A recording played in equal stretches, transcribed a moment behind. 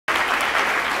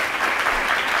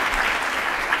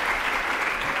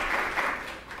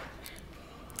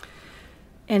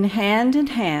In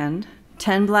Hand,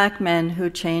 10 Black Men Who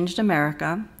Changed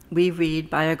America, we read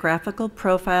biographical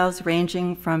profiles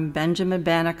ranging from Benjamin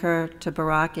Banneker to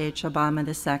Barack H. Obama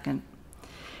II.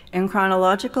 In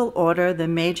chronological order, the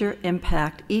major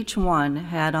impact each one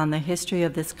had on the history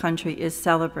of this country is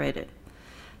celebrated.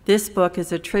 This book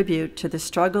is a tribute to the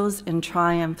struggles and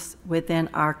triumphs within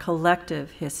our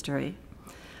collective history.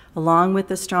 Along with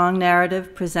the strong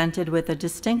narrative presented with a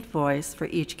distinct voice for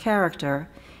each character,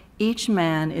 each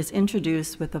man is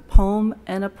introduced with a poem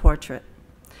and a portrait.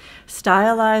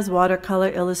 Stylized watercolor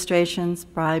illustrations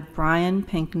by Brian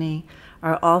Pinkney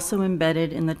are also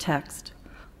embedded in the text.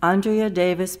 Andrea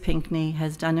Davis Pinkney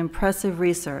has done impressive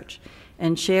research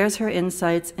and shares her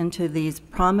insights into these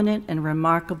prominent and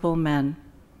remarkable men.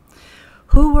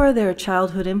 Who were their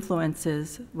childhood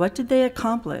influences? What did they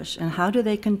accomplish? And how do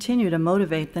they continue to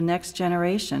motivate the next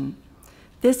generation?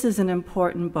 This is an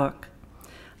important book.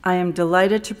 I am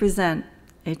delighted to present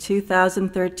a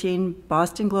 2013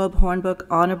 Boston Globe Hornbook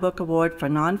Honor Book Award for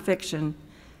Nonfiction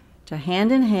to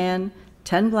Hand,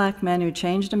 10 Black Men Who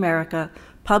Changed America,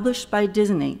 published by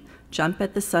Disney, Jump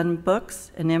at the Sun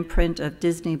Books, an imprint of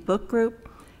Disney Book Group,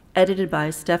 edited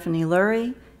by Stephanie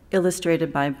Lurie,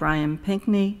 illustrated by Brian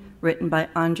Pinkney, written by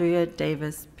Andrea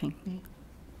Davis Pinkney.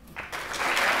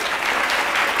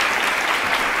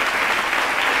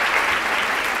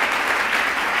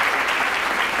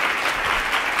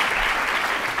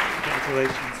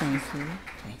 Congratulations. Thank you.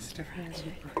 Thanks. Are you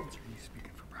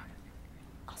speaking for Brian?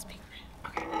 I'll speak for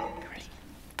him. Okay, you ready?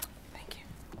 Thank you.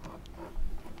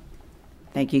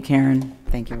 Thank you, Karen.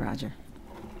 Thank you, Roger.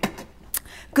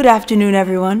 Good afternoon,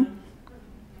 everyone.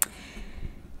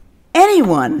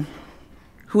 Anyone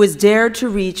who has dared to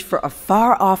reach for a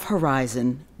far-off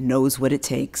horizon knows what it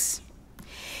takes.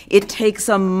 It takes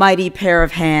a mighty pair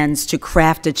of hands to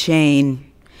craft a chain,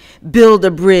 build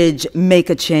a bridge, make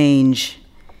a change.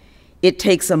 It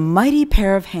takes a mighty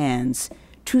pair of hands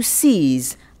to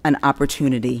seize an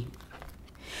opportunity,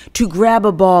 to grab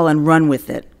a ball and run with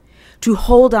it, to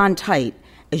hold on tight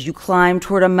as you climb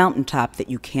toward a mountaintop that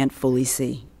you can't fully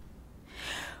see.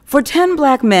 For 10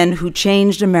 Black men who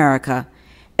changed America,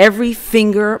 every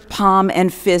finger, palm,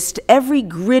 and fist, every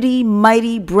gritty,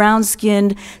 mighty,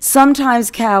 brown-skinned,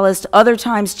 sometimes calloused, other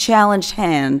times challenged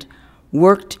hand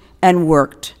worked and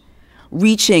worked,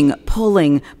 reaching,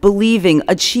 pulling, believing,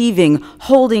 achieving,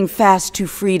 holding fast to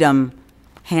freedom,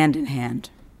 hand in hand.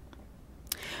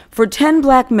 For 10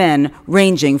 Black men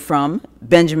ranging from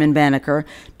Benjamin Banneker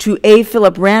to A.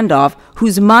 Philip Randolph,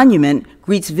 whose monument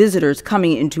greets visitors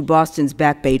coming into Boston's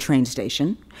Back Bay train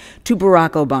station, to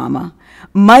Barack Obama,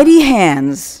 mighty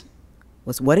hands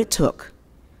was what it took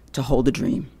to hold a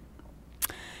dream.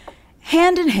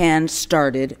 Hand in Hand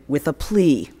started with a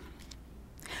plea.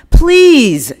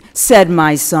 Please, said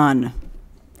my son.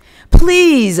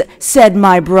 Please, said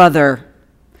my brother.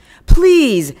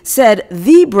 Please, said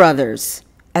the brothers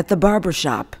at the barber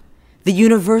shop, the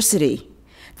university,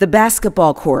 the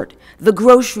basketball court, the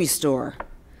grocery store.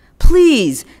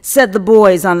 Please, said the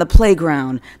boys on the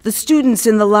playground, the students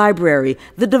in the library,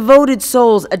 the devoted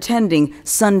souls attending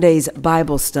Sunday's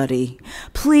Bible study.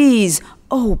 Please,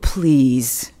 oh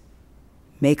please,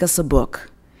 make us a book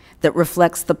that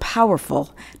reflects the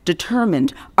powerful,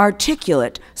 determined,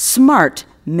 articulate, smart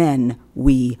men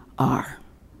we are.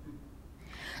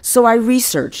 So I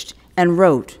researched and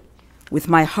wrote with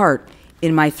my heart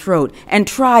in my throat and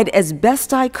tried as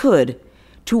best I could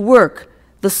to work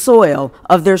the soil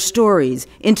of their stories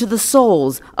into the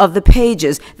souls of the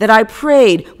pages that I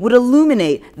prayed would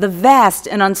illuminate the vast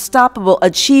and unstoppable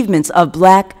achievements of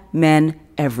Black men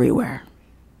everywhere.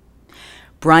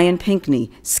 Brian Pinkney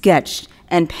sketched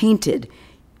and painted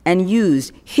and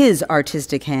used his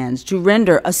artistic hands to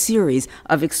render a series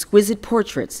of exquisite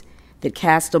portraits that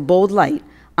cast a bold light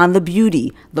on the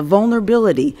beauty, the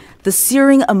vulnerability, the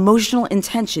searing emotional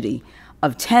intensity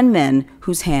of 10 men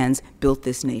whose hands built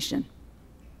this nation.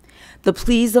 The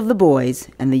pleas of the boys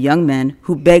and the young men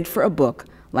who begged for a book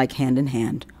like Hand in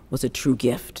Hand was a true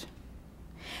gift.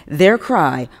 Their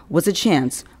cry was a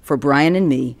chance for Brian and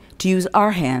me to use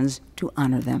our hands to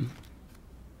honor them.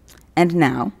 And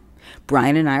now,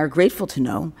 Brian and I are grateful to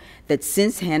know that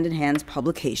since Hand in Hand's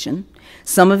publication,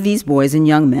 some of these boys and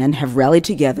young men have rallied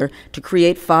together to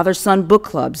create father-son book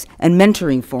clubs and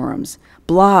mentoring forums,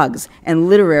 blogs and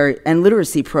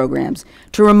literacy programs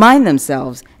to remind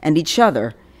themselves and each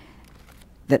other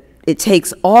that it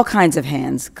takes all kinds of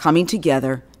hands coming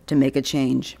together to make a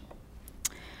change.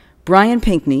 Brian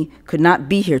Pinkney could not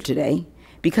be here today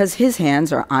because his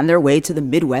hands are on their way to the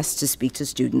Midwest to speak to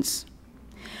students.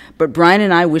 But Brian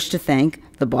and I wish to thank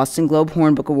the Boston Globe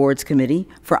Hornbook Awards Committee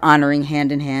for honoring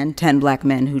hand in hand 10 Black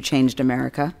men who changed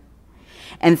America.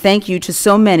 And thank you to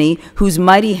so many whose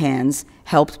mighty hands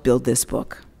helped build this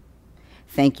book.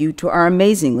 Thank you to our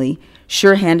amazingly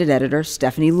sure-handed editor,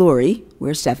 Stephanie Lurie.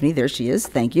 Where's Stephanie? There she is.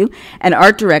 Thank you. And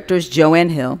art directors Joanne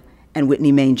Hill and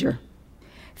Whitney Manger.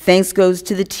 Thanks goes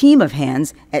to the team of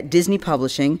hands at Disney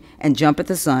Publishing and Jump at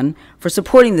the Sun for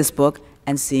supporting this book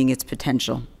and seeing its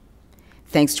potential.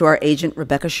 Thanks to our agent,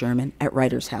 Rebecca Sherman, at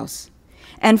Writers House.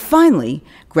 And finally,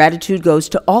 gratitude goes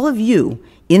to all of you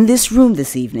in this room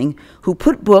this evening who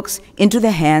put books into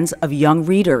the hands of young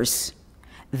readers.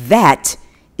 That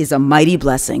is a mighty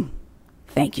blessing.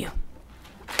 Thank you.